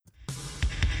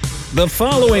The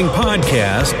following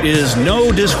podcast is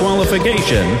no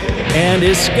disqualification and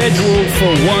is scheduled for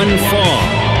one fall.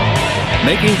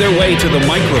 Making their way to the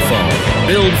microphone,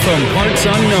 billed from parts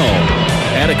unknown,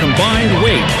 at a combined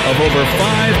weight of over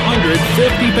 550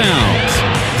 pounds,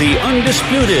 the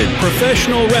undisputed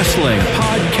professional wrestling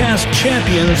podcast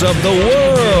champions of the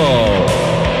world.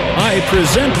 I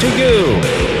present to you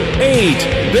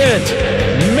 8-Bit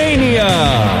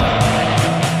Mania.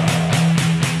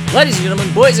 Ladies and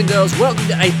gentlemen, boys and girls, welcome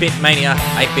to 8-Bit Mania,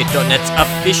 8bit.net's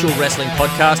official wrestling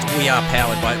podcast. We are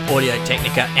powered by Audio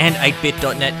Technica and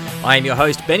 8bit.net. I am your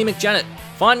host, Benny McJanet.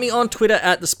 Find me on Twitter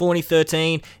at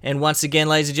TheSpawny13, and once again,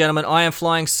 ladies and gentlemen, I am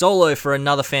flying solo for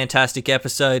another fantastic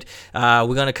episode. We're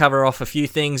going to cover off a few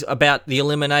things about the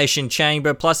Elimination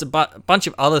Chamber, plus a bunch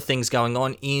of other things going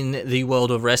on in the world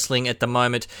of wrestling at the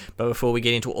moment. But before we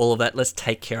get into all of that, let's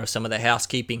take care of some of the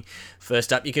housekeeping.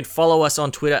 First up, you can follow us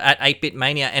on Twitter at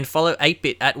 8bitmania and follow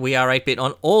 8bit at WeAre8bit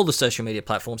on all the social media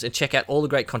platforms, and check out all the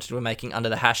great content we're making under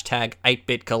the hashtag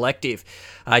 8bitcollective.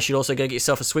 You should also go get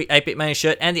yourself a sweet 8bit Mania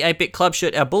shirt and the 8bit Club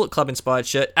shirt, our Bullet Club inspired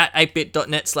shirt, at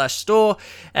 8bit.net/store.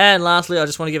 And lastly, I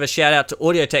just want to give a shout out to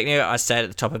Audio Technica. I say it at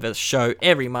the top of the show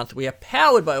every month. We are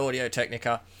powered by Audio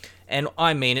Technica, and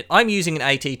I mean it. I'm using an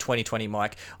AT2020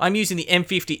 mic. I'm using the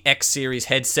M50X series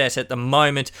headset at the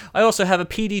moment. I also have a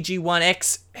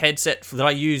PDG-1X headset that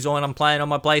I use when I'm playing on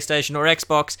my PlayStation or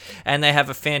Xbox, and they have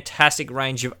a fantastic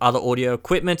range of other audio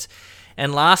equipment.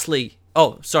 And lastly,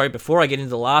 before I get into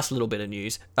the last little bit of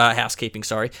news, housekeeping,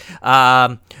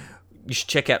 you should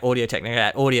check out Audio Technica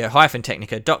at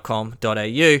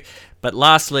audio-technica.com.au. But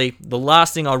lastly, the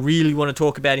last thing I really want to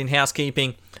talk about in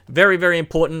housekeeping, very, very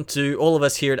important to all of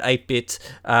us here at 8-Bit.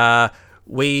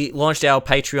 We launched our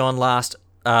Patreon last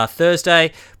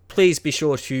Thursday. Please be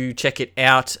sure to check it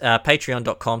out,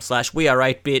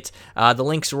 patreon.com/weare8bit. The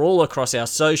links are all across our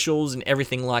socials and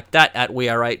everything like that at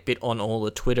weare8bit on all the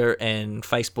Twitter and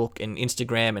Facebook and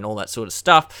Instagram and all that sort of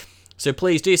stuff. So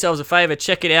please do yourselves a favor,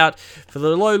 check it out. For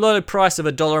the low price of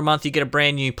 $1 a month, you get a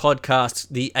brand new podcast,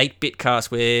 the 8-Bit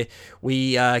Cast, where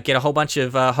we get a whole bunch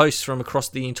of hosts from across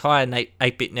the entire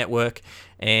 8-Bit network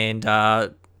and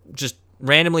just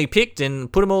randomly picked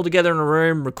and put them all together in a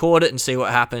room, record it, and see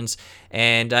what happens.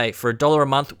 And for $1 a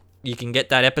month, you can get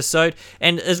that episode.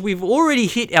 And as we've already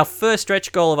hit our first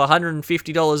stretch goal of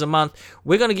 $150 a month,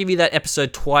 we're going to give you that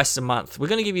episode twice a month. We're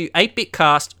going to give you 8-Bit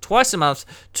Cast twice a month,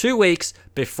 2 weeks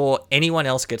before anyone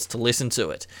else gets to listen to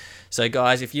it. So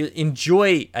guys, if you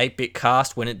enjoy 8-Bit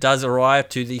Cast when it does arrive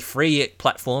to the free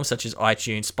platforms such as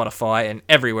iTunes, Spotify, and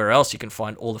everywhere else you can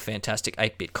find all the fantastic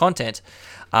 8-Bit content,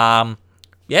 throw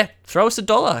us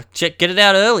 $1. Get it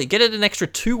out early. Get it an extra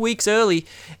 2 weeks early.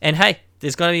 And hey,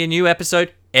 there's going to be a new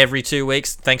episode every 2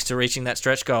 weeks, thanks to reaching that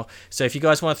stretch goal. So if you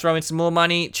guys want to throw in some more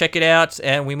money, check it out,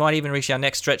 and we might even reach our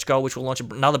next stretch goal, which will launch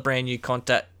another brand new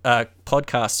podcast,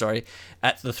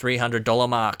 at the $300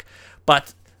 mark.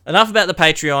 But enough about the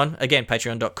Patreon. Again,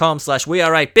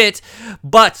 patreon.com/weare8bit.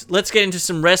 But let's get into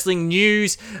some wrestling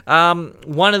news.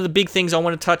 One of the big things I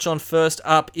want to touch on first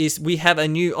up is we have a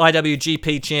new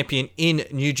IWGP champion in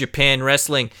New Japan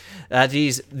Wrestling. That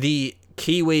is the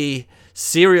Kiwi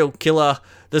serial killer,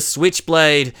 the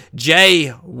Switchblade, Jay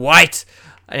White.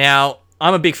 Now,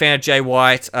 I'm a big fan of Jay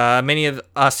White. Many of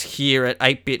us here at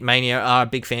 8-Bit Mania are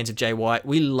big fans of Jay White.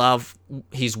 We love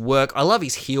his work. I love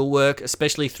his heel work,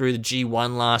 especially through the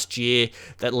G1 last year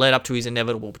that led up to his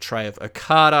inevitable betrayal of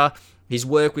Okada. His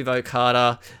work with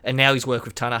Okada, and now his work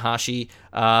with Tanahashi.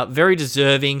 Very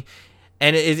deserving.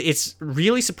 And it's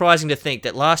really surprising to think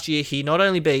that last year he not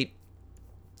only beat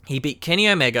Kenny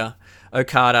Omega,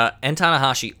 Okada, and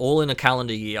Tanahashi all in a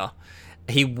calendar year.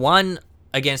 He won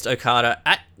against Okada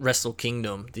at Wrestle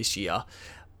Kingdom this year,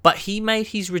 but he made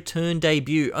his return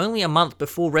debut only a month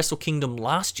before Wrestle Kingdom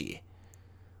last year.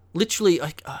 Literally,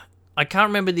 I can't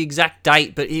remember the exact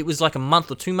date, but it was like a month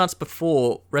or 2 months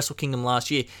before Wrestle Kingdom last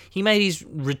year. He made his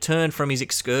return from his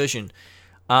excursion,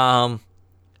 and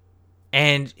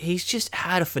he's just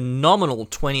had a phenomenal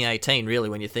 2018, really,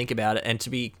 when you think about it, and to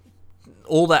be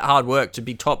all that hard work to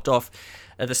be topped off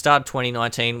at the start of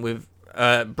 2019 with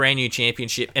a brand new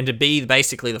championship and to be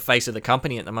basically the face of the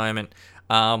company at the moment.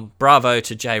 Bravo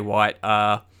to Jay White.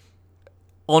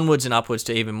 Onwards and upwards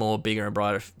to even more bigger and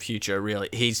brighter future, really.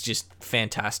 He's just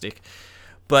fantastic.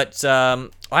 But I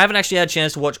haven't actually had a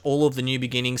chance to watch all of the New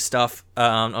Beginnings stuff.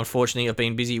 Unfortunately, I've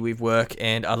been busy with work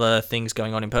and other things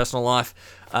going on in personal life.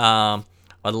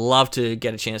 I'd love to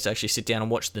get a chance to actually sit down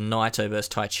and watch the Naito versus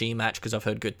Tai Chi match because I've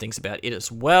heard good things about it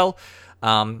as well.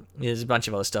 There's a bunch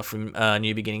of other stuff from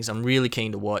New Beginnings I'm really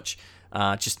keen to watch.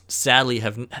 Just sadly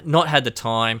have not had the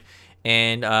time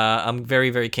and I'm very,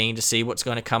 very keen to see what's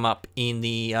going to come up in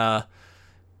the...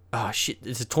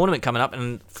 there's a tournament coming up,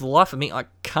 and for the life of me, I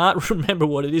can't remember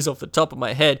what it is off the top of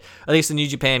my head. I think it's the New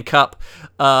Japan Cup.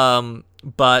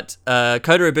 But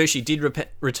Kota Ibushi did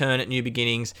return at New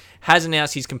Beginnings, has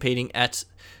announced he's competing at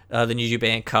the New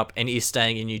Japan Cup, and is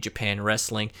staying in New Japan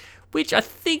Wrestling, which I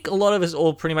think a lot of us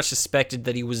all pretty much suspected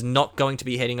that he was not going to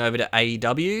be heading over to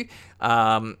AEW.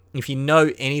 If you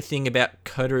know anything about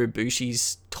Kota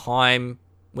Ibushi's time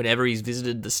whenever he's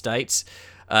visited the States,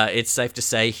 it's safe to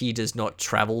say he does not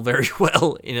travel very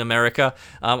well in America.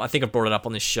 I think I brought it up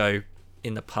on this show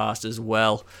in the past as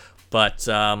well. But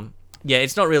yeah,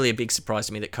 it's not really a big surprise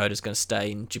to me that Kota's going to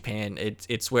stay in Japan.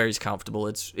 It's where he's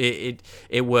comfortable.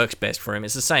 It works best for him.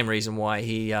 It's the same reason why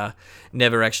he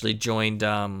never actually joined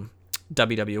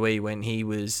WWE when he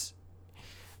was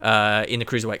in the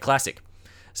Cruiserweight Classic.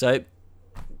 So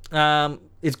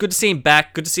it's good to see him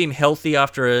back. Good to see him healthy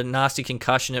after a nasty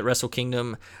concussion at Wrestle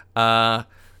Kingdom.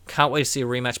 Can't wait to see a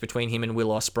rematch between him and Will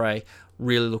Ospreay.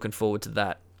 Really looking forward to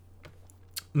that.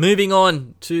 Moving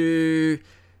on to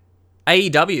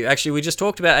AEW. Actually, we just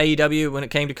talked about AEW when it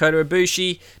came to Kota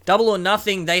Ibushi. Double or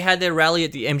Nothing, they had their rally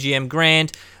at the MGM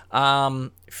Grand. A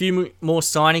few more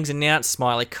signings announced.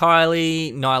 Smiley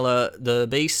Kylie, Nyla the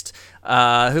Beast.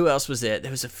 Who else was there?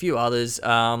 There was a few others.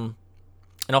 And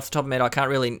off the top of my head, I can't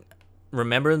really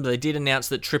remember them. But they did announce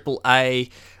that AAA,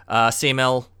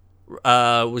 CML,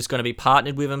 was going to be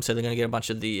partnered with them, so they're going to get a bunch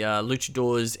of the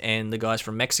luchadors and the guys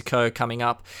from Mexico coming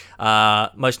up.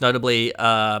 Most notably,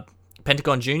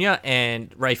 Pentagon Jr.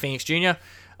 and Rey Fenix Jr.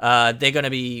 They're going to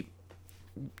be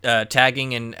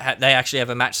tagging, and they actually have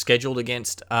a match scheduled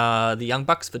against the Young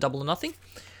Bucks for Double or Nothing.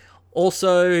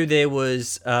 Also, there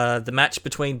was the match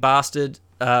between Bastard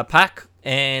Pac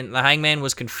and the Hangman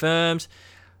was confirmed.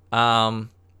 Nice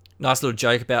little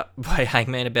joke by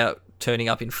Hangman about turning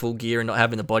up in full gear and not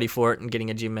having the body for it and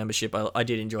getting a gym membership. I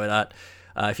did enjoy that.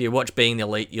 If you watch Being the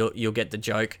Elite, you'll get the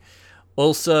joke.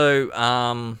 Also,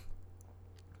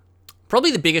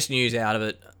 probably the biggest news out of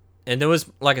it, and there was,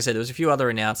 like I said, there was a few other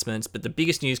announcements, but the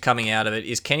biggest news coming out of it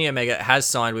is Kenny Omega has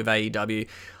signed with AEW.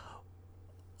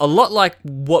 A lot like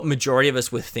what majority of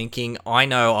us were thinking. I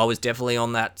know I was definitely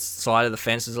on that side of the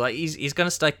fence. It's like he's going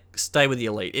to stay with the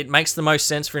Elite. It makes the most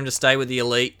sense for him to stay with the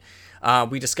Elite.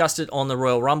 We discussed it on the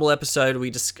Royal Rumble episode.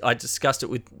 I discussed it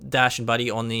with Dash and Buddy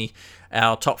on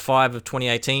our top 5 of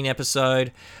 2018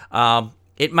 episode.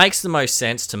 It makes the most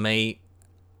sense to me.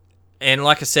 And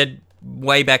like I said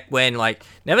way back when, like,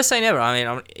 never say never. I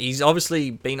mean, he's obviously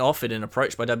been offered and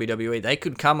approached by WWE. They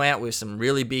could come out with some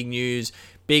really big news,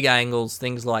 big angles,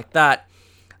 things like that.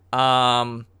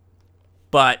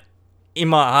 But in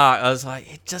my heart, I was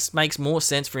like, it just makes more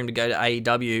sense for him to go to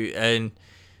AEW. And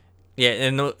yeah,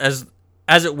 and as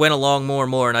it went along more and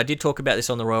more, and I did talk about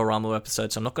this on the Royal Rumble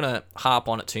episode, so I'm not going to harp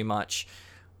on it too much.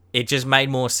 It just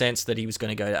made more sense that he was going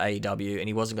to go to AEW and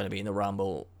he wasn't going to be in the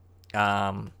Rumble.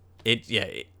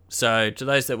 So to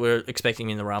those that were expecting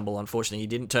him in the Rumble, unfortunately, he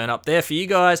didn't turn up there. For you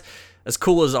guys, as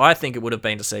cool as I think it would have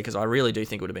been to see, because I really do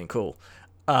think it would have been cool.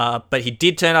 But he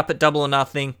did turn up at Double or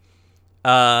Nothing.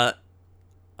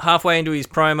 Halfway into his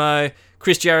promo,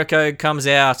 Chris Jericho comes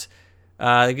out.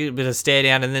 They get a bit of a stare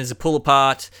down, and then there's a pull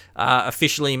apart,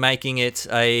 officially making it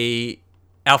a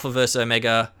Alpha vs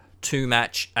Omega 2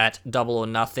 match at Double or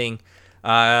Nothing.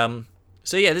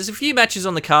 So yeah, there's a few matches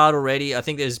on the card already. I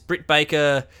think there's Britt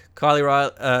Baker,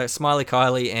 Smiley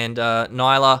Kylie, and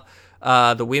Nyla,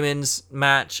 the women's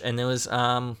match, and there was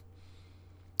I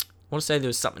want to say there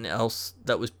was something else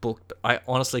that was booked, but I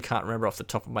honestly can't remember off the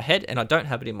top of my head, and I don't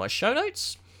have it in my show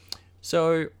notes.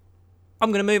 So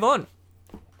I'm going to move on.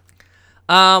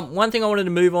 One thing I wanted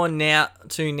to move on now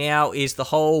is the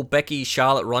whole Becky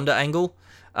Charlotte Ronda angle.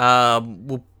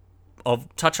 I'll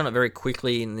touch on it very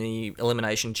quickly in the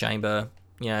Elimination Chamber,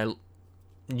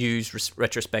 news,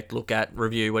 retrospect, look at,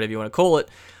 review, whatever you want to call it.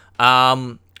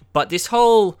 But this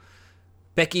whole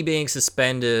Becky being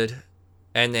suspended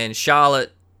and then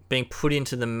Charlotte being put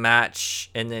into the match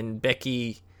and then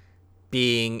Becky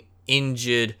being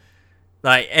injured,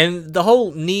 and the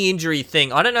whole knee injury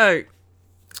thing, I don't know.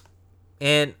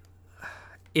 And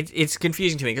it's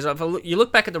confusing to me because if you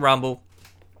look back at the Rumble,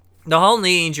 the whole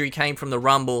knee injury came from the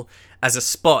Rumble as a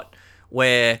spot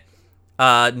where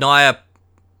Nia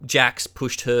Jax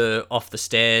pushed her off the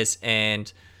stairs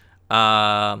and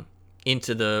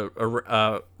into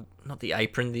the not the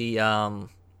apron, the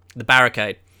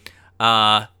barricade,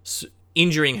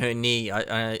 injuring her knee.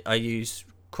 I use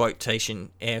quotation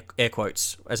air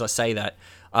quotes as I say that.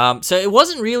 So it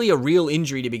wasn't really a real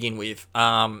injury to begin with,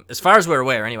 as far as we're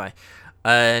aware, anyway.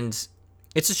 And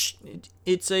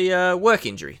it's a work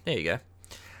injury. There you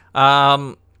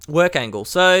Work angle.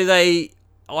 So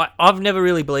I've never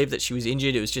really believed that she was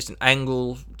injured. It was just an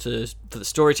angle for the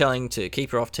storytelling to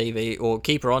keep her off TV or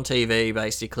keep her on TV,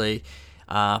 basically.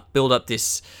 Build up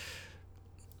this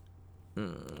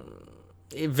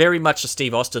very much a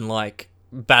Steve Austin-like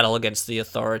battle against the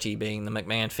authority, being the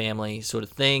McMahon family sort of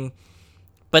thing.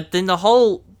 But then the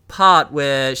whole part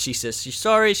where she says she's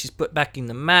sorry, she's put back in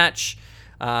the match,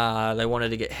 they wanted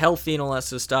to get healthy and all that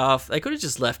sort of stuff. They could have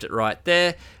just left it right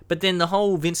there. But then the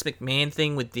whole Vince McMahon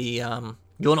thing with the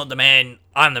you're not the man,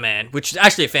 I'm the man, which is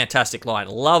actually a fantastic line.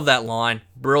 Love that line.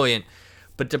 Brilliant.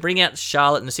 But to bring out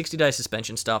Charlotte and the 60-day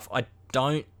suspension stuff, I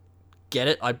don't get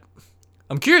it.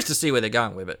 I'm curious to see where they're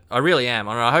going with it. I really am.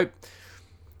 I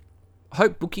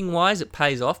hope booking-wise it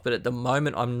pays off, but at the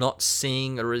moment I'm not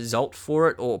seeing a result for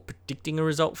it or predicting a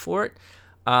result for it.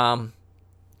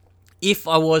 If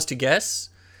I was to guess,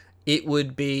 it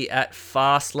would be at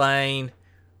Fastlane,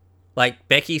 like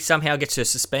Becky somehow gets her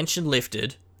suspension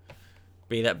lifted,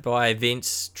 be that by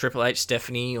Vince, Triple H,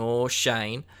 Stephanie, or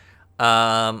Shane,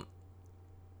 to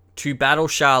battle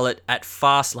Charlotte at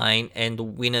Fastlane, and the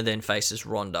winner then faces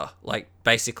Ronda. Like,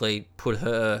 basically put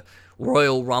her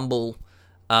Royal Rumble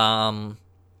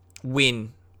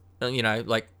win,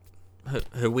 like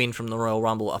her win from the Royal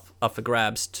Rumble up for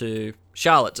grabs to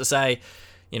Charlotte to say,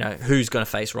 who's going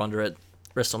to face Ronda at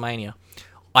WrestleMania.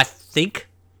 I think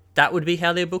that would be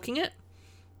how they're booking it.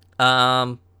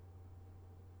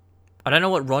 I don't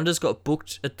know what Ronda's got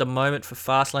booked at the moment for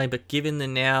Fastlane, but given they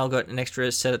now got an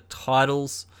extra set of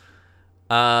titles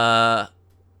that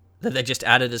they just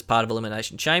added as part of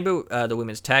Elimination Chamber, the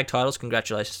women's tag titles.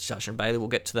 Congratulations to Sasha and Bayley. We'll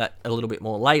get to that a little bit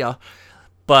more later.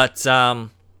 But, I'm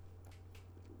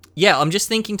just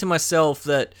thinking to myself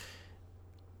that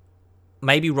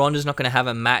maybe Ronda's not going to have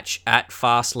a match at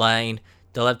Fastlane.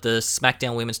 They'll have the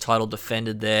SmackDown Women's title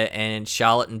defended there, and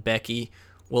Charlotte and Becky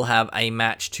will have a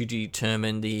match to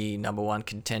determine the number one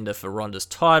contender for Ronda's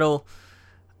title,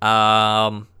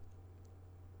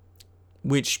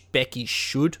 which Becky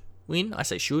should win. I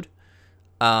say should.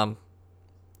 But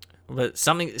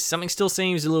something still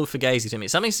seems a little fugazi to me.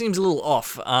 Something seems a little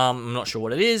off. I'm not sure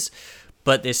what it is,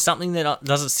 but there's something that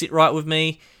doesn't sit right with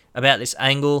me about this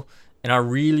angle, and I'm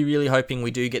really, really hoping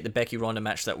we do get the Becky Ronda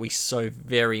match that we so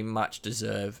very much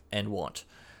deserve and want.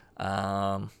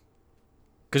 Because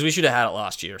we should have had it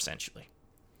last year, essentially.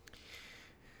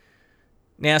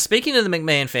 Now, speaking of the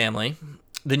McMahon family,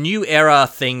 the new era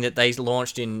thing that they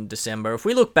launched in December, if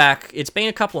we look back, it's been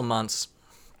a couple of months.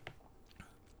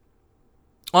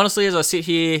 Honestly, as I sit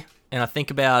here and I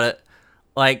think about it,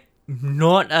 like,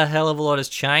 not a hell of a lot has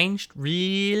changed,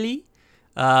 really.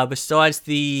 Besides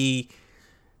the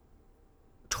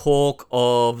talk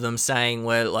of them saying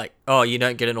where, like, oh, you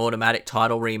don't get an automatic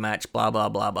title rematch, blah, blah,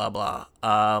 blah, blah, blah.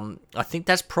 I think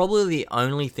that's probably the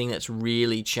only thing that's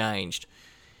really changed.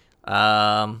 So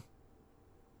I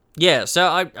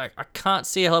can't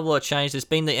see a hell of a lot of change. There's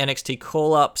been the NXT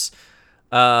call-ups,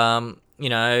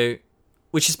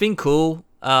 which has been cool,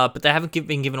 but they haven't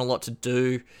been given a lot to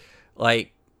do.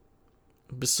 Like,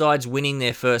 besides winning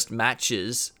their first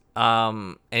matches,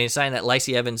 and in saying that,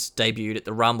 Lacey Evans debuted at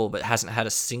the Rumble but hasn't had a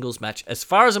singles match, as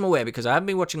far as I'm aware, because I haven't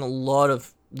been watching a lot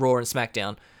of Raw and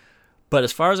SmackDown, but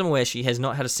as far as I'm aware, she has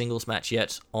not had a singles match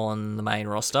yet on the main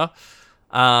roster.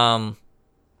 But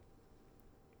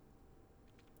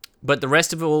the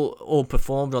rest of it all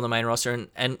performed on the main roster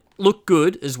and looked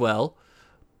good as well,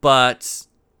 but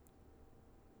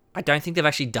I don't think they've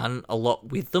actually done a lot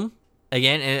with them.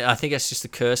 Again, and I think that's just the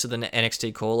curse of the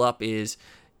NXT call-up is,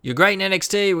 you're great in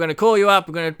NXT, we're going to call you up,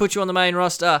 we're going to put you on the main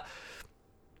roster.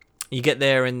 You get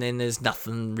there and then there's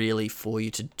nothing really for you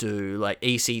to do. Like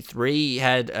EC3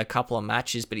 had a couple of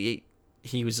matches, but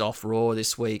he was off Raw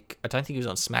this week. I don't think he was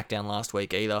on SmackDown last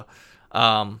week either.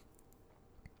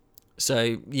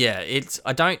 So yeah, it's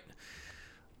the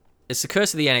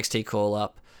curse of the NXT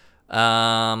call-up.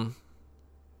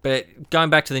 But going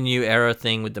back to the new era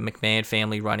thing with the McMahon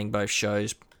family running both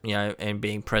shows, and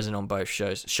being present on both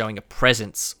shows, showing a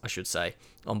presence, I should say,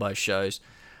 on both shows.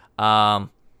 I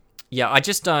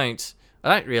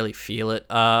don't really feel it.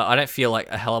 I don't feel like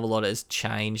a hell of a lot has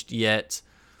changed yet.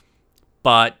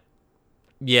 But,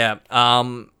 yeah.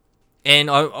 And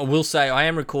I will say, I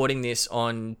am recording this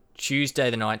on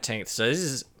Tuesday the 19th. So this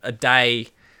is a day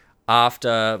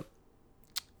after,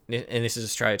 and this is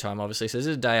Australia time, obviously. So this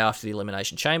is a day after the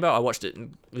Elimination Chamber. I watched it,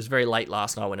 and it was very late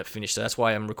last night when it finished. So that's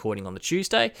why I'm recording on the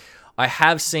Tuesday. I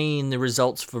have seen the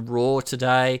results for Raw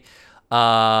today.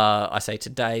 I say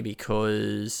today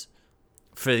because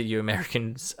for you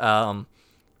Americans,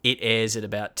 it airs at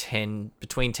about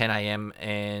between 10 a.m.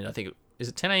 and I think, is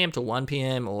it 10 a.m. to 1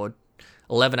 p.m. or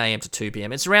 11 a.m. to 2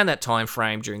 p.m. It's around that time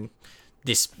frame during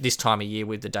this time of year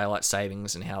with the daylight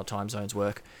savings and how time zones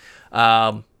work.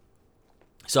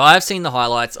 So I've seen the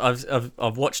highlights. I've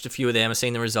watched a few of them. I've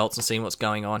seen the results and seen what's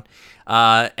going on.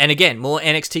 And again, more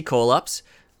NXT call-ups.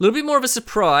 A little bit more of a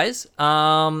surprise.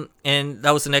 And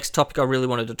that was the next topic I really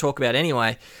wanted to talk about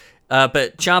anyway.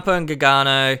 But Ciampa and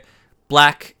Gargano,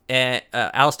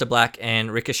 Aleister Black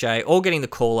and Ricochet all getting the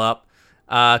call-up.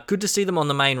 Good to see them on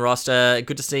the main roster.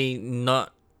 Good to see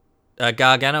not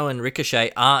Gargano and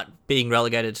Ricochet aren't being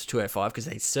relegated to 205 because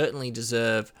they certainly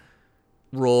deserve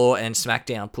Raw and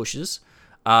SmackDown pushes.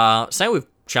 Same with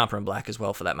Ciampa and Black as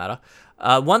well, for that matter.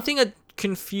 One thing that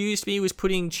confused me was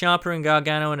putting Ciampa and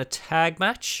Gargano in a tag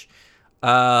match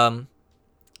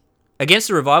against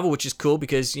the Revival, which is cool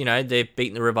because, you know, they've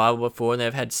beaten the Revival before and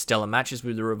they've had stellar matches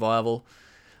with the Revival.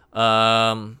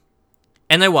 And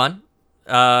they won,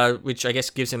 which I guess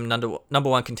gives them number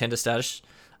one contender status.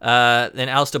 Then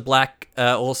Aleister Black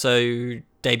also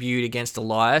debuted against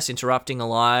Elias, interrupting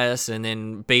Elias and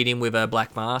then beat him with a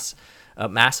black mass,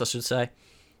 I should say.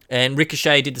 And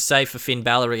Ricochet did the save for Finn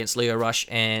Balor against Lio Rush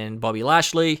and Bobby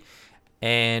Lashley,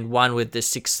 and won with the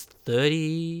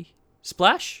 630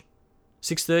 splash,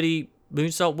 630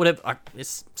 moonsault, whatever.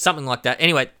 It's something like that.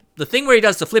 Anyway, the thing where he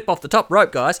does the flip off the top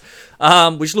rope, guys,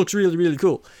 which looks really, really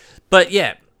cool. But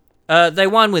yeah, they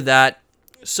won with that.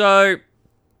 So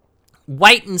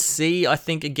wait and see, I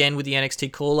think, again with the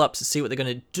NXT call-ups to see what they're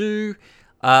going to do.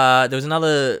 There was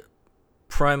another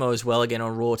promo as well again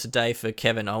on Raw today for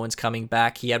Kevin Owens coming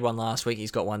back. He had one last week.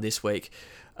 He's got one this week,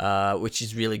 which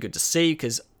is really good to see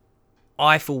because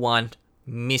I, for one,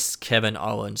 miss Kevin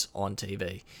Owens on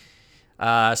TV.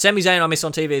 Sami Zayn I miss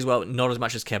on TV as well, not as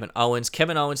much as Kevin Owens.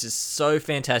 Kevin Owens is so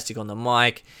fantastic on the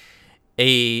mic.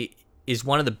 He is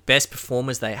one of the best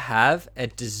performers they have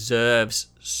and deserves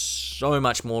so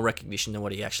much more recognition than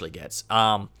what he actually gets.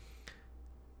 And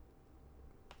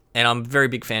I'm a very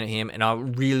big fan of him, and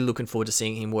I'm really looking forward to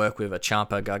seeing him work with a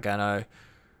Ciampa, Gargano,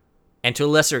 and to a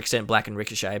lesser extent Black and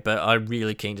Ricochet, but I'm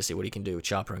really keen to see what he can do with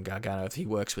Ciampa and Gargano if he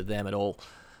works with them at all.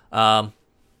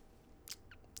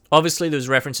 Obviously, there's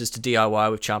references to DIY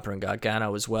with Ciampa and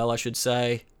Gargano as well, I should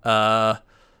say.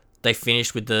 They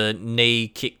finished with the knee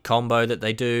kick combo that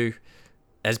they do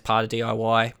as part of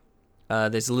DIY.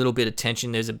 There's a little bit of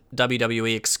tension. There's a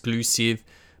WWE exclusive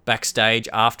backstage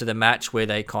after the match where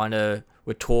they kind of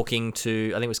were talking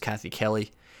to, I think it was Kathy Kelly,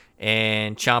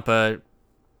 and Ciampa,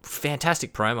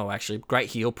 fantastic promo actually, great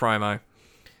heel promo.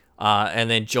 And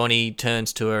then Johnny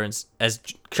turns to her, and as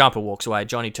Ciampa walks away,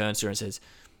 Johnny turns to her and says,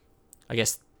 I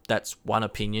guess that's one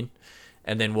opinion,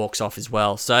 and then walks off as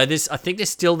well. So I think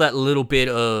there's still that little bit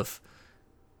of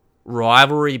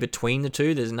rivalry between the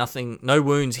two. There's no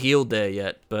wounds healed there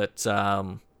yet, but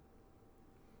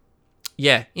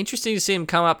yeah, interesting to see them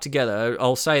come up together.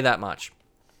 I'll say that much.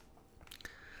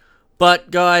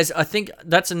 But guys, I think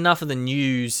that's enough of the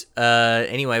news.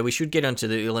 Anyway, we should get onto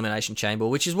the Elimination Chamber,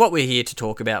 which is what we're here to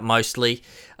talk about mostly.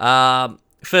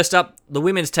 First up, the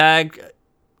women's tag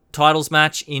titles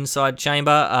match inside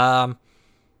Chamber.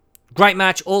 Great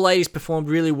match. All ladies performed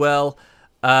really well.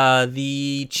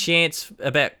 The chants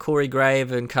about Corey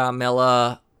Grave and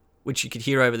Carmella, which you could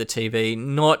hear over the TV,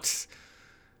 not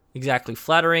exactly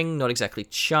flattering, not exactly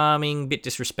charming, bit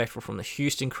disrespectful from the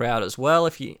Houston crowd as well,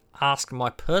 if you ask my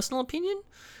personal opinion.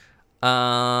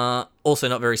 Also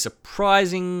not very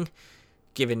surprising,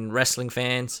 given wrestling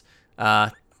fans.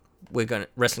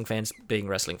 Wrestling fans being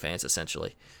wrestling fans,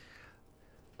 essentially.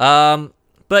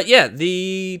 But yeah,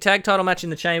 the tag title match in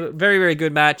the Chamber, very, very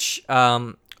good match.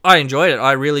 I enjoyed it.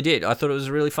 I really did. I thought it was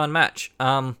a really fun match.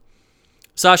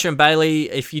 Sasha and Bayley,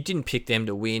 if you didn't pick them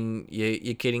to win,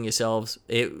 you're kidding yourselves.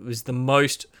 It was the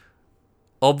most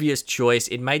obvious choice.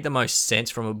 It made the most sense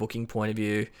from a booking point of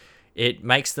view. It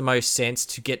makes the most sense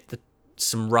to get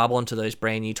some rub onto those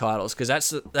brand new titles, because that's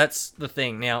the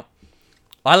thing. Now,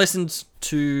 I listened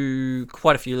to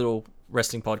quite a few little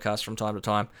wrestling podcasts from time to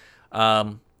time,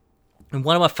 and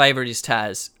one of my favorite is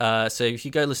Taz. So if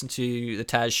you go listen to the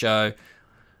Taz show,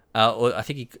 or I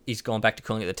think he's gone back to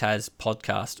calling it the Taz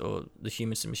podcast or the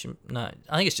Human Submission. No,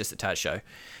 I think it's just the Taz show.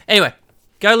 Anyway,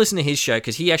 go listen to his show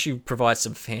because he actually provides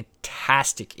some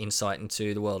fantastic insight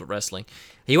into the world of wrestling.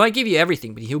 He won't give you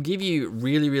everything, but he'll give you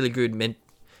really, really good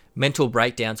mental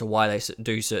breakdowns of why they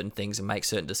do certain things and make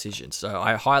certain decisions. So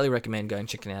I highly recommend going and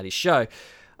checking out his show.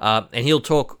 And he'll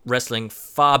talk wrestling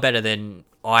far better than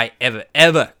I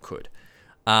ever could.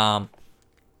 Now,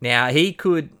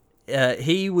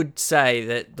 he would say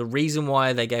that the reason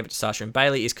why they gave it to Sasha and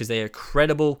Bayley is because they are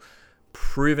credible,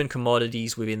 proven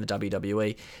commodities within the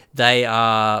WWE. They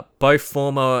are both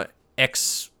former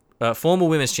former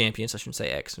women's champions. I shouldn't say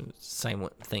ex, same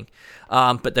thing.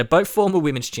 But they're both former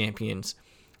women's champions.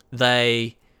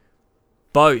 They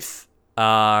both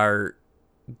are,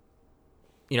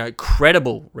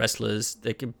 credible wrestlers.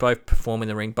 They can both perform in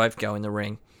the ring, both go in the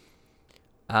ring.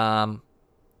 But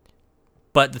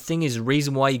the thing is, the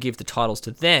reason why you give the titles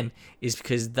to them is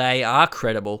because they are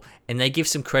credible and they give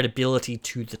some credibility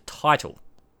to the title.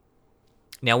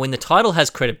 Now, when the title has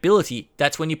credibility,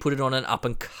 that's when you put it on an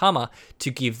up-and-comer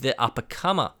to give the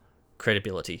up-and-comer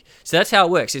credibility. So that's how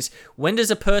it works. It's when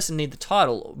does a person need the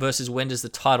title versus when does the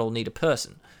title need a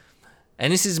person?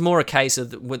 And this is more a case of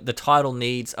the title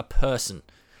needs a person,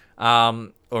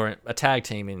 or a tag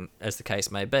team, as the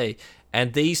case may be.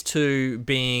 And these two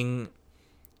being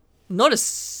not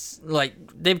as,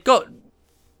 they've got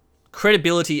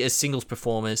credibility as singles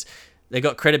performers. They've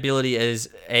got credibility as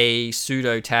a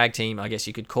pseudo tag team, I guess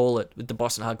you could call it, with the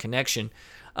Boston Hug connection.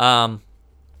 But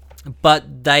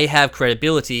they have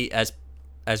credibility as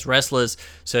wrestlers,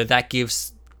 so that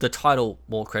gives the title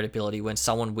more credibility when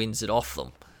someone wins it off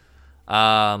them.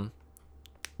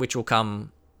 Which will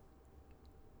come...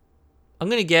 I'm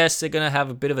going to guess they're going to have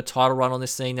a bit of a title run on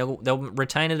this thing. They'll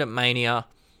retain it at Mania,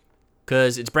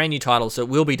 because it's a brand new title, so it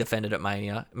will be defended at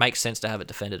Mania. It makes sense to have it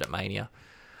defended at Mania.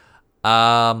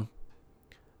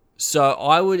 So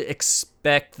I would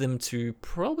expect them to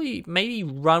probably maybe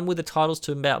run with the titles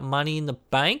to about Money in the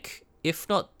Bank. If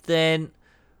not, then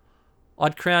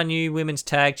I'd crown new women's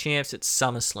tag champs at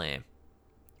SummerSlam.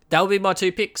 That would be my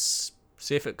two picks.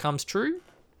 See if it comes true.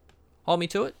 Hold me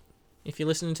to it if you're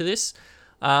listening to this.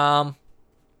 But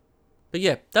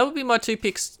yeah, that would be my two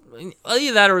picks.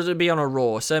 Either that or it would be on a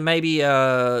Raw. So maybe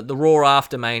the Raw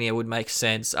after Mania would make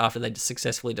sense after they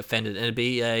successfully defended. And it'd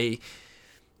be a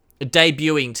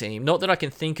debuting team. Not that I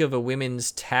can think of a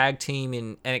women's tag team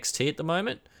in NXT at the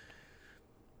moment.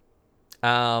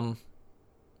 But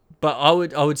I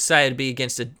would say it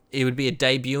would be a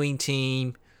debuting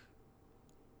team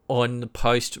on the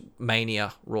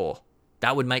post-Mania Raw.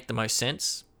 That would make the most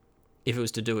sense if it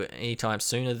was to do it anytime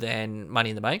sooner than Money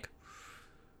in the Bank.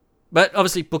 But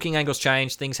obviously, booking angles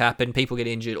change, things happen, people get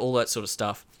injured, all that sort of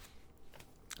stuff.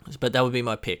 But that would be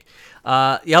my pick.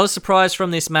 The other surprise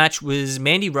from this match was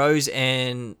Mandy Rose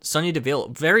and Sonya Deville.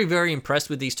 Very, very impressed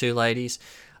with these two ladies.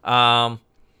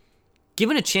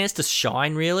 Given a chance to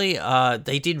shine, really,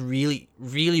 they did really,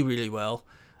 really, really well.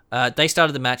 They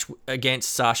started the match against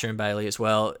Sasha and Bayley as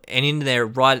well, and in there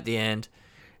right at the end.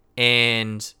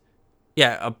 And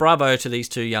yeah, a bravo to these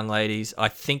two young ladies. I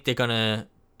think they're going to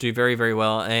do very, very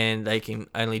well, and they can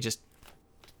only just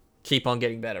keep on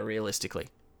getting better, realistically.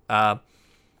 Again,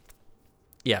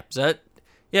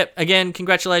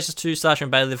 congratulations to Sasha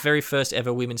and Bayley, the very first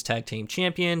ever women's tag team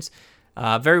champions.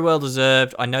 Very well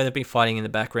deserved. I know they've been fighting in the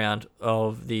background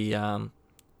of the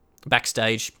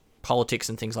backstage politics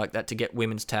and things like that to get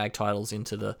women's tag titles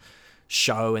into the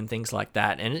show and things like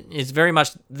that. And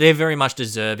they're very much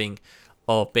deserving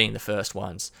of being the first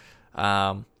ones.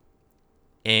 And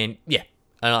yeah,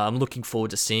 I'm looking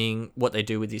forward to seeing what they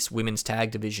do with this women's tag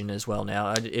division as well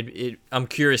now. I'm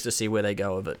curious to see where they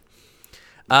go with it.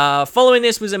 Following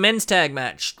this was a men's tag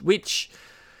match, which...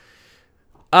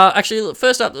 actually,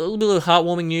 first up, a little bit of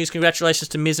heartwarming news. Congratulations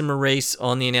to Miz and Maurice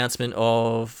on the announcement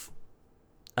of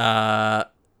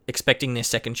expecting their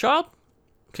second child.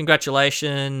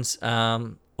 Congratulations.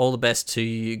 All the best to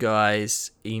you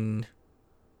guys in,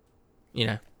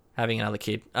 having another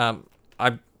kid. I'm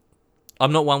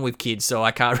not one with kids, so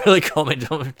I can't really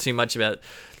comment on too much about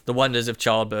the wonders of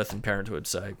childbirth and parenthood.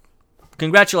 So,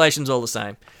 congratulations all the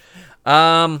same.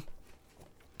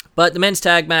 But the men's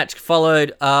tag match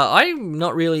followed. I'm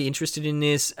not really interested in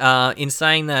this. In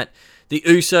saying that the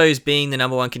Usos being the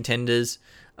number one contenders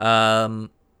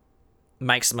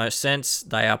makes the most sense.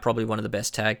 They are probably one of the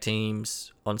best tag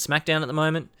teams on SmackDown at the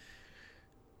moment.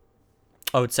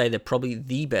 I would say they're probably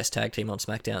the best tag team on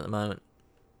SmackDown at the moment.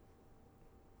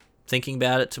 Thinking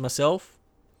about it to myself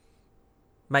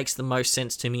makes the most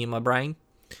sense to me in my brain.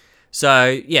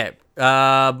 So, yeah.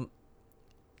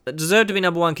 Deserve to be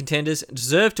number one contenders.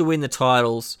 Deserve to win the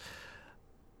titles.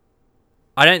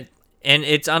 And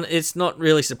it's not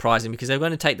really surprising because they're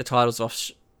going to take the titles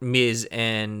off Miz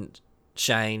and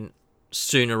Shane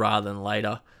sooner rather than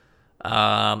later.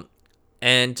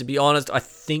 And to be honest, I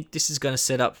think this is going to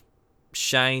set up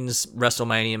Shane's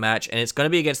WrestleMania match, and it's going to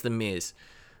be against The Miz.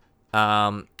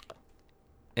 And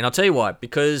I'll tell you why.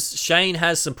 Because Shane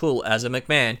has some pull as a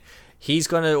McMahon. He's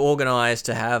going to organise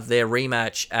to have their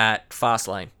rematch at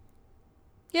Fastlane.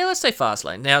 Yeah, let's say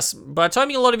Fastlane. Now, by the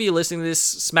time a lot of you are listening to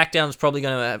this, SmackDown's probably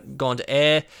going to have gone to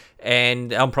air,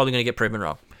 and I'm probably going to get proven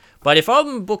wrong. But if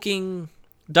I'm booking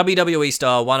WWE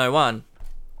Style 101,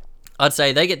 I'd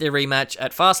say they get their rematch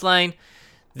at Fastlane.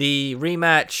 The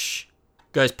rematch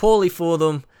goes poorly for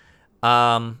them.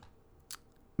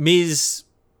 Miz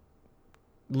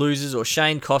loses or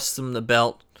Shane costs them the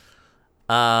belt.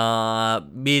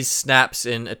 Miz snaps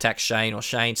and attacks Shane, or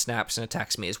Shane snaps and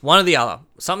attacks Miz. One or the other.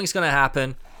 Something's going to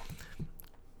happen,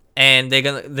 and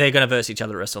they're gonna verse each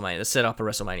other at WrestleMania. They set up a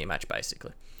WrestleMania match,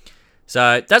 basically.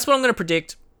 So that's what I'm going to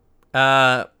predict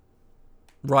right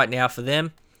now for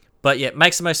them. But yeah, it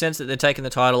makes the most sense that they're taking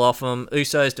the title off them.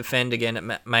 Usos defend again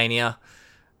at Mania.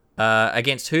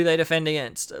 Against who they defend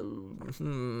against? Maybe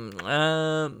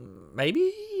a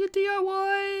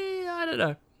DIY? I don't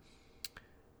know.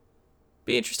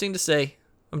 Be interesting to see.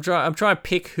 I'm trying to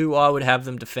pick who I would have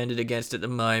them defended against at the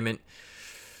moment.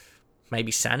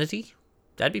 Maybe Sanity?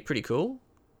 That'd be pretty cool.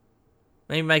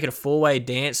 Maybe make it a 4-way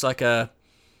dance, like a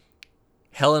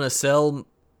Hell in a Cell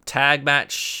tag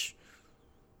match,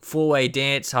 4-way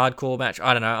dance, hardcore match.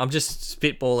 I don't know. I'm just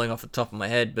spitballing off the top of my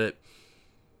head, but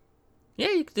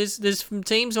yeah, there's some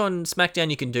teams on SmackDown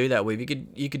you can do that with.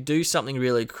 You could do something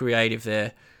really creative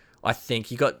there. I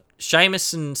think you got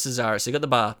Sheamus and Cesaro. So you got the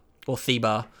bar, or the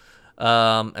bar,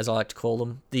 as I like to call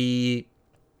them. You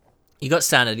got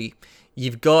Sanity.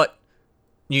 You've got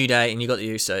New Day, and you got the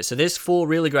Usos. So there's 4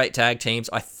 really great tag teams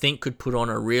I think could put on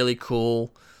a really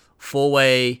cool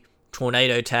 4-way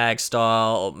tornado tag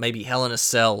style, or maybe Hell in a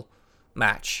Cell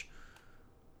match.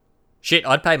 Shit,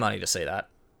 I'd pay money to see that.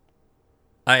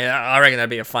 I reckon that'd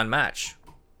be a fun match.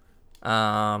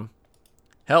 Hell,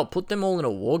 put them all in a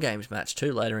War Games match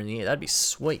too later in the year. That'd be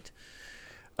sweet.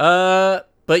 But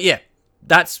yeah,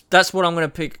 that's what I'm gonna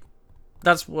pick.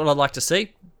 That's what I'd like to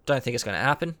see. Don't think it's gonna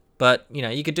happen, but you know,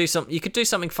 you could do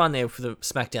something fun there for the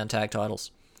SmackDown tag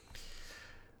titles.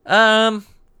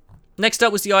 Next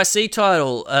up was the IC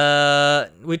title,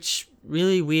 which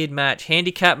really weird match,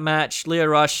 handicap match. Lio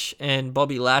Rush and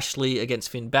Bobby Lashley against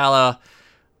Finn Balor.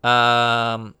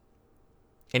 And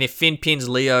if Finn pins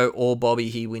Leo or Bobby,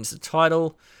 he wins the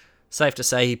title. Safe to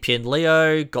say he pinned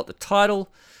Leo, got the title.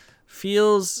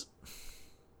 Feels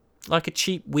like a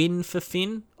cheap win for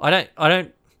Finn.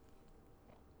 And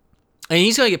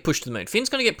he's going to get pushed to the moon. Finn's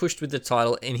going to get pushed with the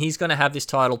title, and he's going to have this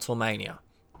title till Mania.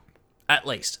 At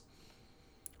least.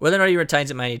 Whether or not he retains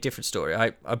it, Mania, different story.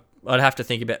 I'd have to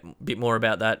think a bit more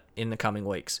about that in the coming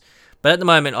weeks. But at the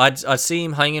moment, I'd see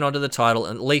him hanging onto the title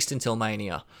at least until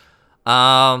Mania.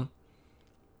 Yeah,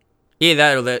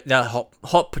 that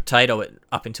hot potato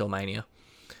up until Mania.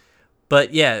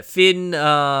 But yeah, Finn,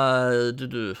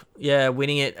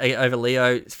 winning it over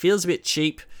Leo feels a bit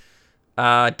cheap.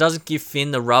 Doesn't give Finn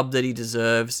the rub that he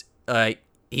deserves.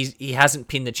 He hasn't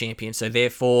pinned the champion, so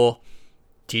therefore,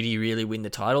 did he really win the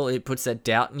title? It puts that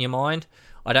doubt in your mind.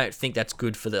 I don't think that's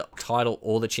good for the title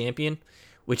or the champion,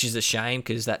 which is a shame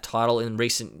because that title in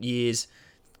recent years,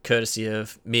 courtesy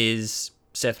of Miz,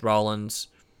 Seth Rollins,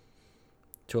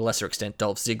 to a lesser extent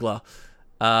Dolph Ziggler,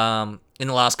 in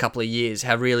the last couple of years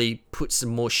have really put some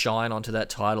more shine onto that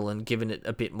title and given it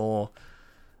a bit more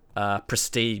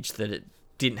prestige that it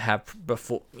didn't have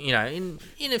before, you know, in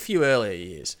a few earlier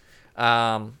years.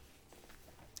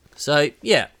 So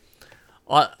yeah,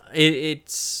 I'd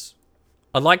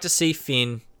like to see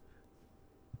Finn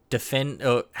defend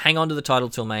or hang on to the title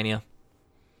till Mania.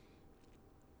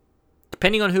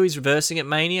 Depending on who he's reversing at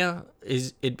Mania,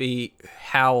 it'd be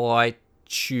how I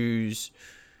choose,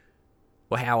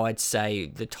 or how I'd say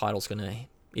the title's gonna,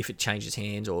 if it changes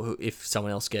hands or if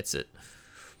someone else gets it.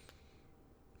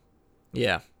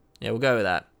 Yeah, we'll go with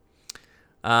that.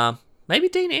 Maybe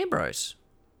Dean Ambrose.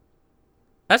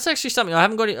 That's actually something I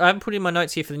haven't put in my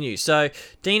notes here for the news. So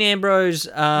Dean Ambrose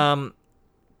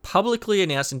publicly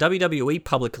announced, and WWE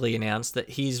publicly announced, that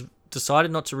he's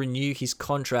decided not to renew his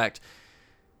contract.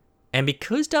 And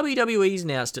because WWE's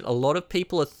announced it, a lot of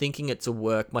people are thinking it's a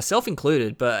work, myself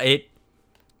included, but it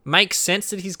makes sense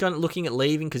that he's looking at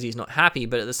leaving because he's not happy,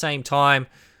 but at the same time,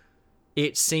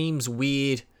 it seems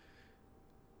weird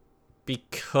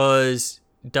because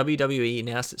WWE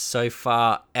announced it so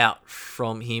far out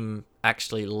from him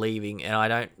actually leaving, and I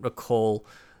don't recall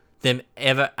them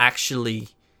ever actually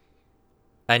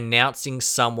announcing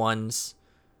someone's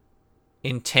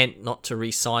intent not to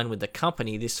re-sign with the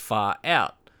company this far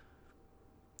out.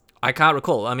 I can't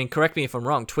recall. I mean, correct me if I'm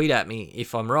wrong. Tweet at me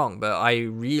if I'm wrong, but I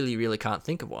really, really can't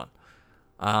think of one.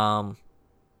 And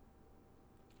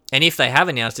if they have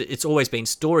announced it, it's always been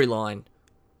storyline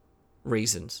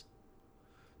reasons.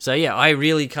 So yeah, I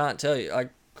really can't tell you. I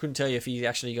couldn't tell you if he's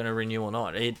actually going to renew or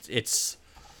not. It's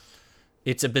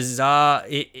a bizarre.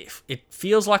 It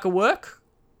feels like a work,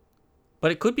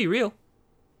 but it could be real.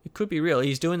 It could be real.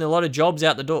 He's doing a lot of jobs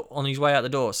out the door on his way out the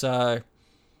door. So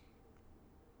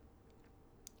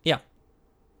yeah,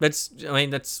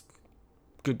 That's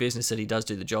good business that he does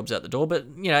do the jobs out the door, but,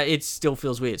 it still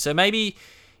feels weird. So maybe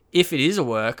if it is a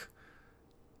work,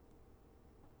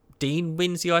 Dean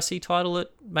wins the IC title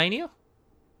at Mania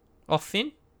off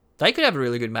Finn. They could have a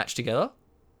really good match together.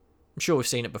 I'm sure we've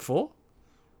seen it before.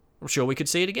 I'm sure we could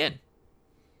see it again.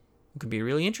 It could be a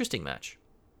really interesting match.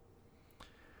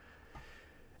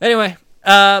 Anyway,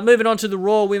 moving on to the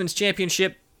Raw Women's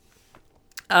Championship.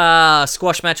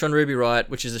 Squash match on Ruby Riott,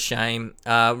 which is a shame.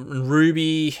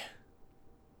 Ruby...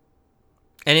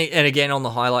 And again, on the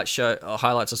highlights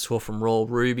I saw from Raw,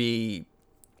 Ruby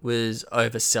was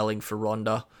overselling for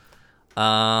Ronda.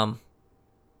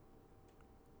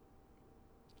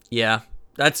 Yeah,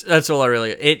 that's all I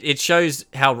really... It shows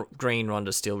how green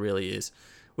Ronda still really is,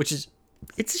 which is...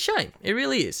 It's a shame. It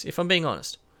really is, if I'm being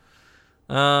honest.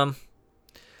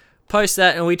 Post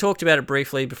that, and we talked about it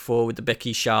briefly before with the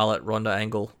Becky, Charlotte, Ronda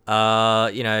angle.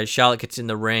 Charlotte gets in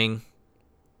the ring,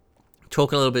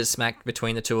 talking a little bit of smack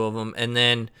between the two of them, and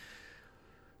then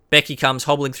Becky comes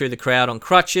hobbling through the crowd on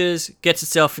crutches, gets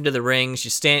herself into the ring. She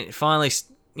finally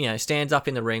stands up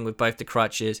in the ring with both the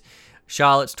crutches.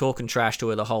 Charlotte's talking trash to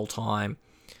her the whole time.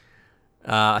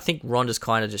 I think Ronda's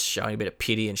kind of just showing a bit of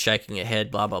pity and shaking her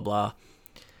head, blah, blah, blah.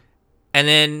 And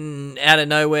then, out of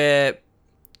nowhere,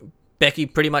 Becky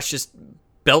pretty much just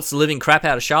belts the living crap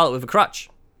out of Charlotte with a crutch.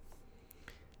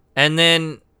 And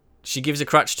then she gives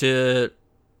the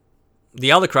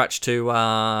other crutch to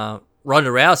Ronda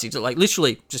Rousey. Like,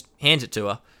 literally just hands it to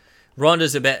her.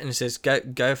 Ronda's about and says,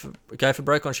 go for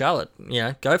broke on Charlotte.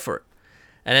 Go for it.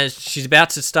 And as she's about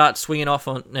to start teeing off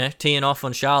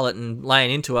on Charlotte and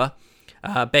laying into her,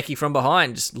 Becky from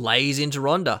behind just lays into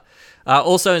Ronda.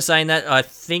 Also, in saying that, I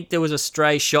think there was a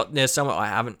stray shot there somewhere. I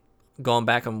haven't gone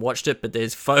back and watched it, but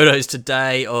there's photos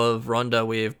today of Ronda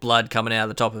with blood coming out of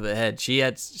the top of her head. She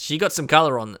got some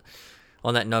color on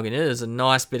that noggin. It is a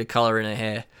nice bit of color in her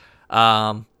hair.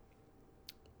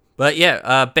 But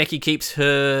yeah, Becky keeps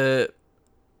her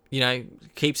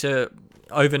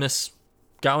overness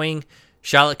going.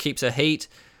 Charlotte keeps her heat.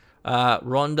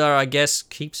 Ronda, I guess,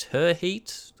 keeps her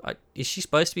heat. Is she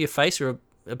supposed to be a face or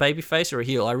a baby face or a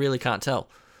heel? I really can't tell.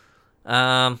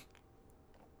 But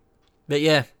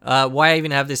yeah, why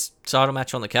even have this title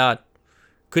match on the card?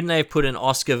 Couldn't they have put an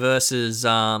Oscar versus...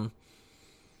 I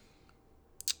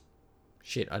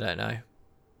don't know.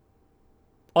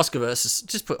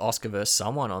 Just put Oscar versus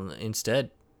someone on instead.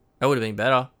 That would have been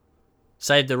better.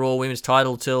 Save the Raw Women's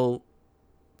title till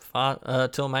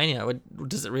Mania.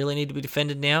 Does it really need to be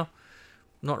defended now?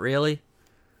 Not really.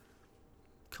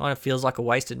 Kind of feels like a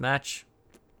wasted match.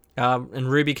 And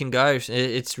Ruby can go.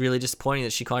 It's really disappointing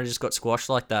that she kind of just got squashed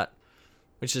like that,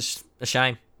 which is a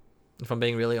shame, if I'm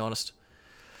being really honest.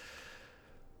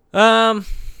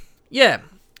 Yeah.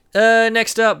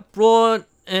 Next up, Braun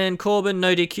and Corbin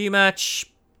no DQ match.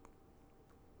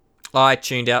 I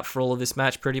tuned out for all of this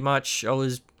match pretty much. I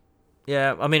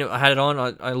had it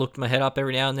on. I looked my head up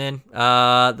every now and then.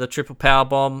 The triple power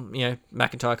bomb,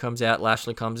 McIntyre comes out,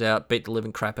 Lashley comes out, beat the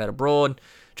living crap out of Braun.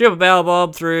 Triple power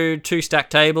bomb through 2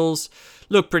 stacked tables.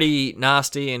 Looked pretty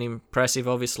nasty and impressive,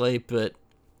 obviously, but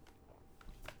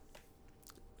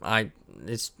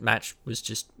this match was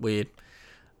just weird.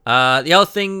 The other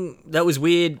thing that was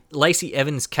weird, Lacey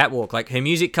Evans' catwalk. Like, her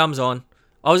music comes on.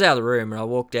 I was out of the room and I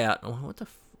walked out. Oh, what the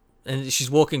and she's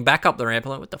walking back up the ramp.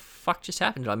 I'm like, what the fuck just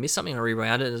happened? Did I miss something? I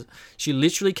rewound it. She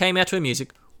literally came out to her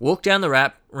music, walked down the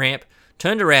ramp,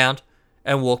 turned around,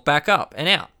 and walked back up and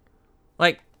out.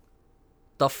 Like,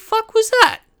 the fuck was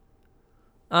that?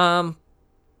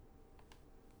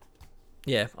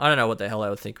 Yeah, I don't know what the hell I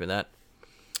would think with that.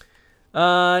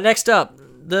 Next up,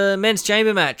 the men's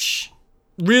chamber match.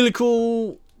 Really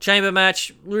cool chamber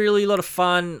match. Really a lot of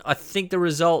fun. I think the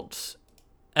result,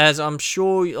 as I'm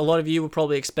sure a lot of you were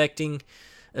probably expecting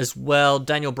as well,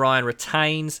 Daniel Bryan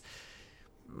retains.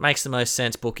 Makes the most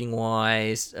sense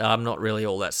booking-wise. I'm not really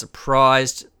all that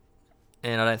surprised,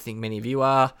 and I don't think many of you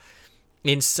are.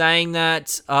 In saying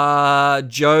that,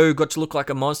 Joe got to look like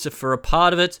a monster for a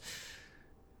part of it.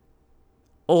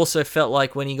 Also felt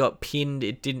like when he got pinned,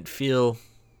 it didn't feel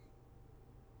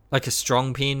like a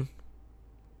strong pin,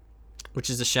 which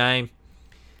is a shame.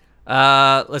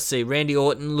 Let's see. Randy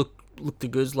Orton looked the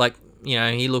goods. Like,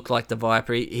 he looked like the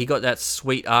Viper. He got that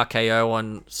sweet RKO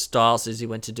on Styles as he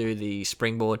went to do the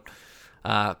springboard.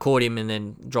 Caught him and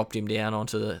then dropped him down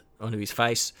onto his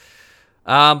face.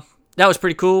 That was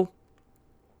pretty cool.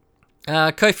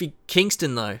 Kofi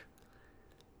Kingston, though.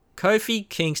 Kofi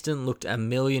Kingston looked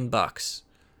 $1,000,000.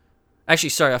 Actually,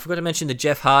 sorry, I forgot to mention the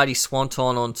Jeff Hardy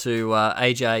swanton onto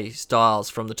AJ Styles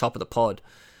from the top of the pod.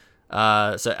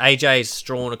 So AJ's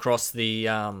drawn across the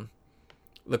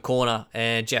the corner,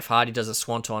 and Jeff Hardy does a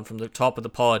swanton from the top of the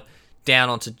pod down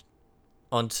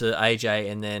onto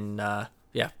AJ, and then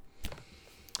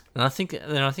and I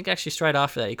think actually straight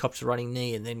after that he cops a running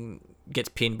knee and then gets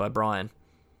pinned by Bryan.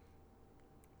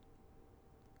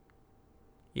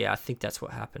 Yeah, I think that's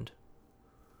what happened.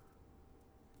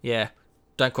 Yeah,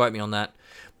 don't quote me on that.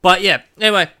 But yeah,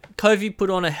 anyway, Kofi put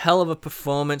on a hell of a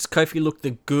performance. Kofi looked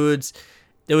the goods.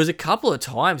 There was a couple of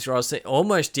times where I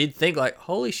almost did think, like,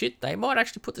 holy shit, they might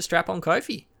actually put the strap on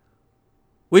Kofi.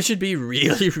 Which would be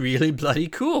really, really bloody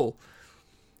cool.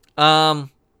 And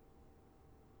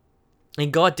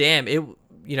goddamn,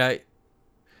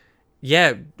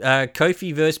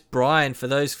 Kofi versus Bryan for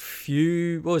those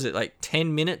few,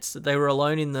 10 minutes that they were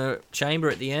alone in the chamber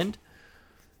at the end.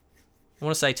 I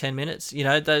want to say 10 minutes.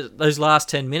 Those last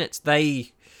 10 minutes,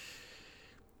 they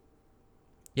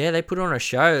put on a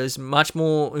show. It was much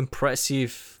more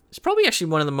impressive. It's probably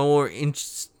actually one of the more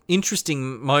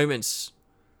interesting moments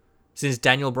since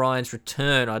Daniel Bryan's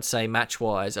return, I'd say,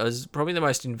 match-wise. I was probably the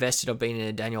most invested I've been in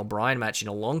a Daniel Bryan match in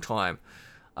a long time.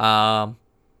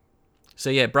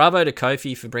 So yeah, bravo to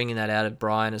Kofi for bringing that out of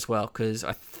Bryan as well, because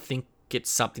I think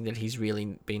it's something that he's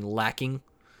really been lacking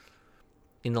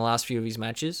in the last few of his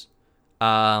matches.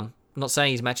 I'm not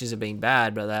saying his matches have been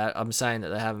bad, but I'm saying that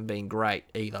they haven't been great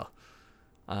either.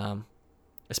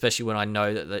 Especially when I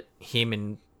know that him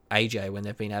and AJ, when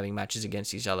they've been having matches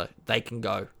against each other, they can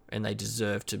go and they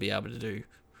deserve to be able to do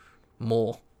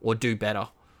more or do better.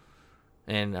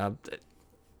 And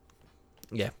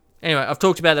anyway, I've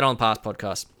talked about that on past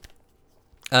podcasts.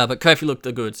 But Kofi looked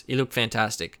the goods. He looked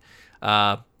fantastic.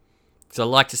 So I'd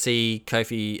like to see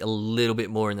Kofi a little bit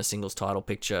more in the singles title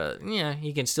picture. Yeah,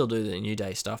 he can still do the New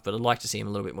Day stuff, but I'd like to see him a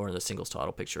little bit more in the singles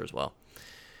title picture as well.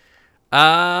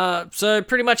 So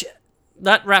pretty much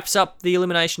that wraps up the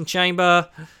Elimination Chamber.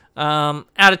 Out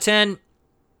of 10,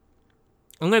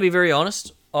 I'm going to be very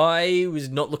honest. I was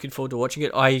not looking forward to watching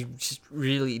it. I just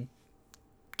really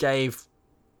gave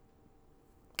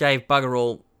bugger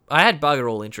all. I had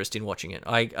bugger all interest in watching it.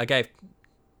 I gave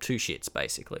 2 shits,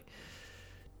 basically.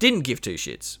 Didn't give 2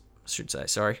 shits, I should say,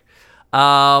 sorry.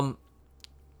 But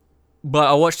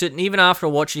I watched it, and even after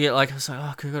watching it, I was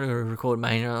like, I got to record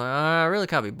Mania. I really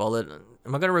can't be bothered. Am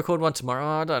I going to record one tomorrow?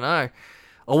 I don't know.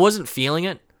 I wasn't feeling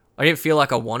it. I didn't feel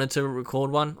like I wanted to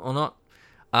record one or not.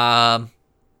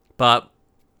 But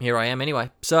here I am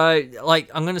anyway. So,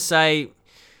 I'm going to say,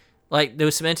 there were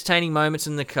some entertaining moments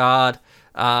in the card.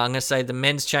 I'm going to say the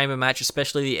men's chamber match,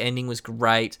 especially the ending, was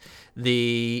great.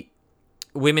 The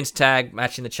women's tag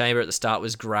match in the chamber at the start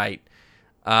was great.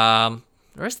 The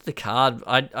rest of the card,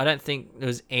 I don't think there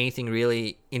was anything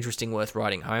really interesting worth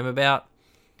writing home about.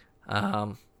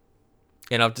 And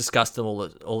I've discussed all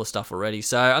the stuff already.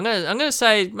 So I'm gonna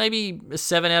say maybe a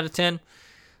 7 out of 10.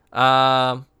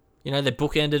 They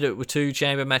bookended it with 2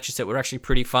 chamber matches that were actually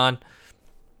pretty fun.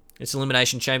 It's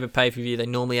Elimination Chamber pay-per-view. They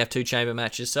normally have 2 chamber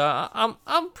matches, so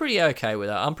I'm pretty okay with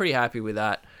that. I'm pretty happy with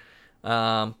that.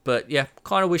 But yeah,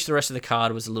 kind of wish the rest of the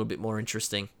card was a little bit more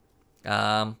interesting.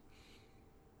 Few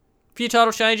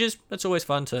title changes, that's always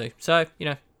fun too. So,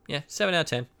 7 out of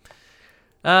 10.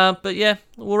 But yeah,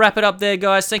 we'll wrap it up there,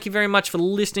 guys. Thank you very much for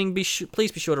listening.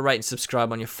 Please be sure to rate and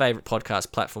subscribe on your favorite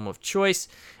podcast platform of choice.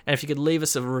 And if you could leave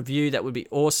us a review, that would be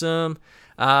awesome.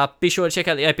 Be sure to check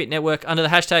out the 8-Bit Network under the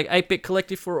hashtag 8-Bit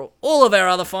Collective for all of our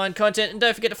other fine content. And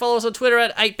don't forget to follow us on Twitter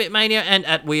at 8BitMania and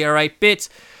at We Are 8Bit.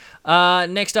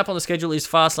 Next up on the schedule is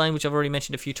Fastlane, which I've already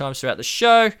mentioned a few times throughout the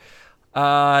show.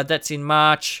 That's in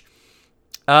March.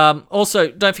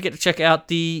 Also, don't forget to check out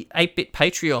the 8-Bit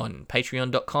Patreon,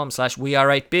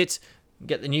 patreon.com/weare8bit.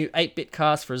 Get the new 8-Bit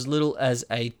cast for as little as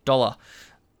 $1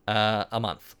 a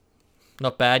month.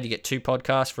 Not bad. You get 2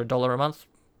 podcasts for $1 a month.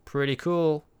 Pretty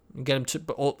cool. You get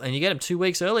them 2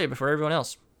 weeks earlier before everyone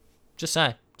else. Just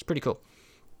saying. It's pretty cool.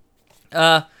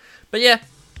 But yeah,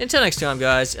 until next time,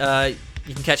 guys,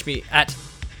 you can catch me at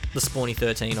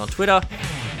TheSpawny13 on Twitter.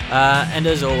 And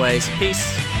as always,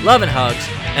 peace, love, and hugs.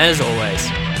 And as always,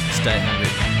 stay hungry.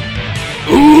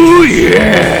 Ooh,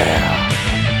 yeah!